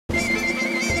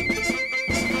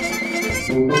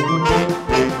Step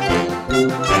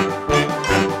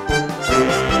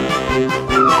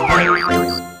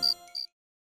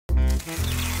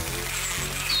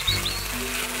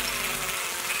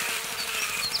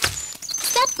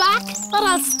back or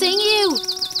I'll sting you.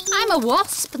 I'm a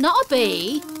wasp, not a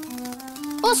bee.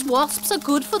 Us wasps are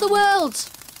good for the world.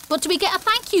 But do we get a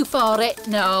thank you for it?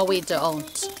 No, we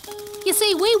don't. You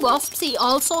see, we wasps eat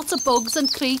all sorts of bugs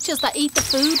and creatures that eat the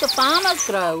food the farmers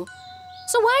grow.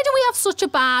 So why do we have such a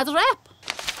bad rep?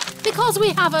 Because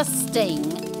we have a sting.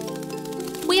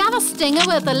 We have a stinger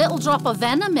with a little drop of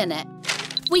venom in it.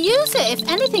 We use it if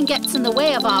anything gets in the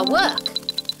way of our work.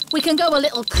 We can go a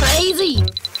little crazy.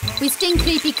 We sting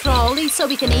creepy crawlies so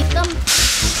we can eat them.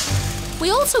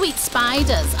 We also eat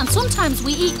spiders, and sometimes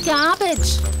we eat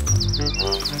garbage.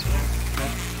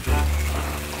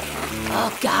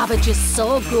 Oh, garbage is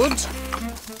so good.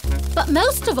 But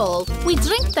most of all, we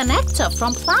drink the nectar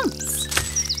from plants.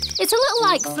 It's a little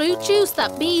like fruit juice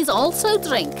that bees also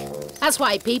drink. That's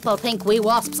why people think we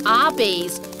wasps are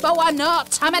bees, but we're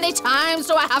not. How many times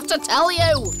do I have to tell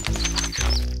you?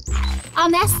 Our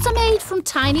nests are made from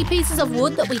tiny pieces of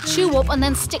wood that we chew up and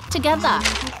then stick together.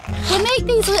 We make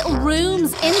these little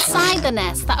rooms inside the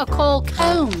nest that are called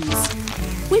combs.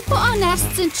 We put our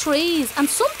nests in trees and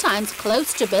sometimes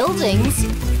close to buildings.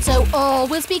 So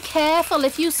always be careful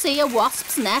if you see a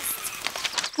wasp's nest.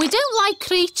 We don't like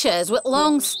creatures with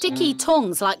long sticky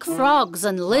tongues like frogs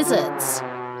and lizards.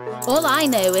 All I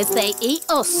know is they eat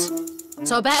us.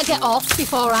 So I better get off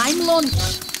before I'm lunch.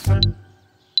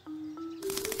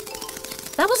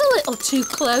 That was a little too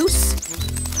close.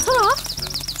 Ta-ra!